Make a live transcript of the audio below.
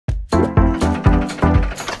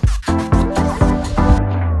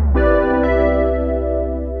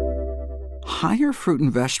higher fruit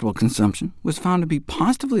and vegetable consumption was found to be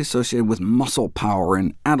positively associated with muscle power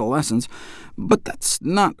in adolescents, but that's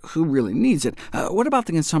not who really needs it. What about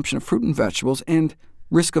the consumption of fruit and vegetables and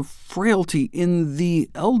risk of frailty in the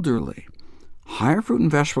elderly? Higher fruit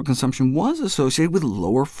and vegetable consumption was associated with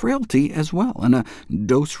lower frailty as well, in a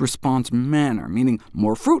dose-response manner, meaning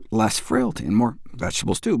more fruit, less frailty, and more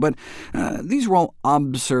vegetables too. But these were all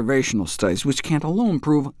observational studies, which can't alone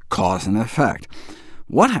prove cause and effect.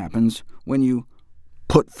 What happens when you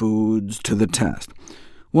put foods to the test?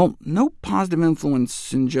 Well, no positive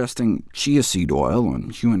influence ingesting chia seed oil on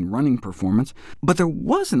human running performance, but there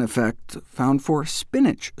was an effect found for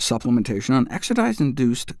spinach supplementation on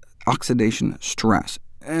exercise-induced oxidation stress.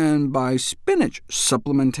 And by spinach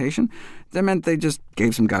supplementation, that meant they just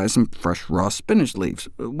gave some guys some fresh raw spinach leaves,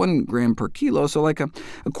 1 gram per kilo, so like a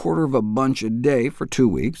quarter of a bunch a day for 2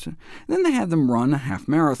 weeks. Then they had them run a half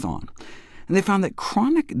marathon. And they found that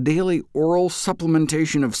chronic daily oral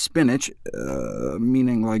supplementation of spinach,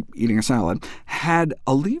 meaning like eating a salad, had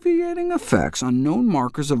alleviating effects on known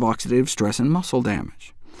markers of oxidative stress and muscle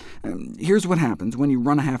damage. Here's what happens when you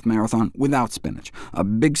run a half marathon without spinach: a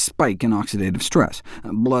big spike in oxidative stress,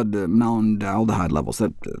 blood malondialdehyde levels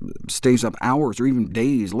that stays up hours or even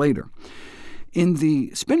days later. In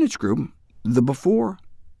the spinach group, the before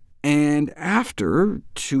and after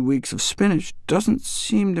 2 weeks of spinach doesn't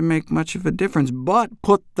seem to make much of a difference, but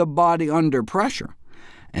put the body under pressure,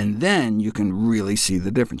 and then you can really see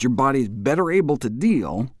the difference. Your body is better able to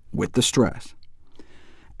deal with the stress.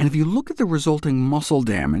 And if you look at the resulting muscle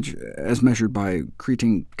damage, as measured by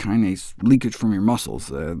creatine kinase leakage from your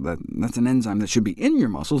muscles, that's an enzyme that should be in your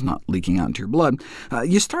muscles, not leaking out into your blood,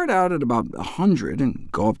 you start out at about 100 and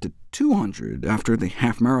go up to 200 after the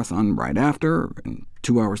half marathon right after, and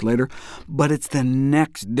 2 hours later. But it's the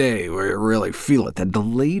next day where you really feel it, that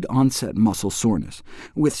delayed onset muscle soreness,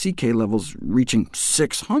 with CK levels reaching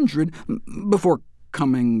 600 before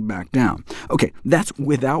coming back down. OK, that's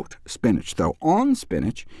without spinach, though. On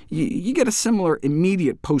spinach, you get a similar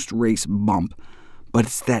immediate post-race bump, but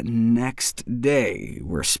it's that next day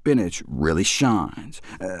where spinach really shines.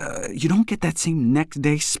 You don't get that same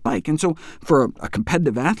next-day spike, and so for a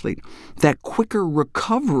competitive athlete, that quicker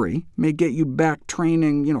recovery may get you back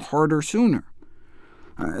training harder sooner.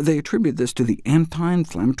 They attribute this to the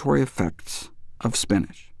anti-inflammatory effects of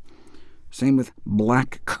spinach. Same with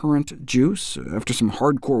black currant juice. After some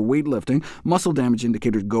hardcore weightlifting, muscle damage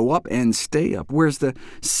indicators go up and stay up, whereas the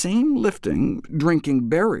same lifting, drinking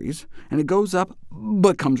berries, and it goes up,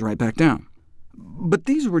 but comes right back down. But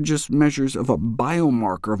these were just measures of a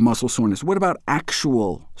biomarker of muscle soreness. What about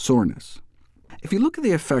actual soreness? If you look at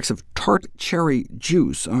the effects of tart cherry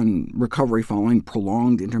juice on recovery following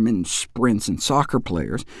prolonged intermittent sprints in soccer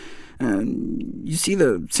players, you see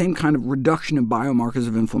the same kind of reduction in biomarkers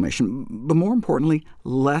of inflammation, but more importantly,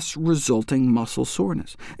 less resulting muscle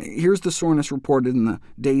soreness. Here's the soreness reported in the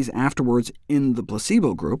days afterwards in the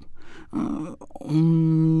placebo group,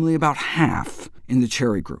 only about half in the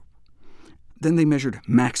cherry group. Then they measured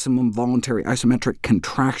maximum voluntary isometric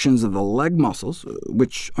contractions of the leg muscles,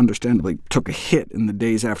 which understandably took a hit in the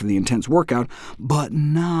days after the intense workout, but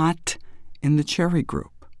not in the cherry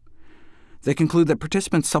group. They conclude that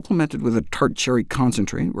participants supplemented with a tart cherry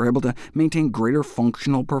concentrate were able to maintain greater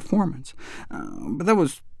functional performance. But that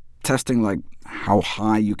was testing like how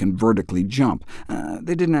high you can vertically jump.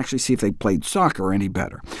 They didn't actually see if they played soccer any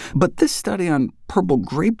better. But this study on purple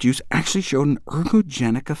grape juice actually showed an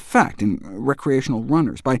ergogenic effect in recreational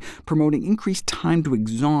runners by promoting increased time to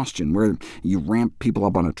exhaustion, where you ramp people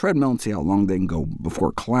up on a treadmill and see how long they can go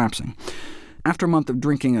before collapsing. After a month of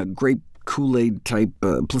drinking a grape Kool-Aid-type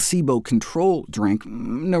placebo-control drink,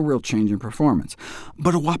 no real change in performance.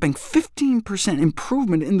 But a whopping 15%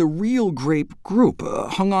 improvement in the real grape group,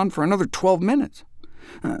 hung on for another 12 minutes.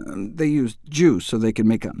 They used juice so they could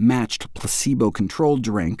make a matched placebo-controlled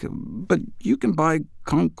drink, but you can buy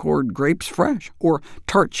Concord grapes fresh, or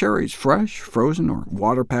tart cherries fresh, frozen, or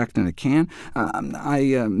water-packed in a can.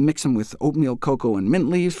 I mix them with oatmeal, cocoa, and mint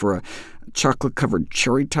leaves for a chocolate-covered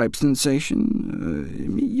cherry-type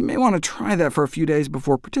sensation. You may want to try that for a few days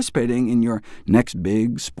before participating in your next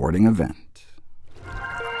big sporting event.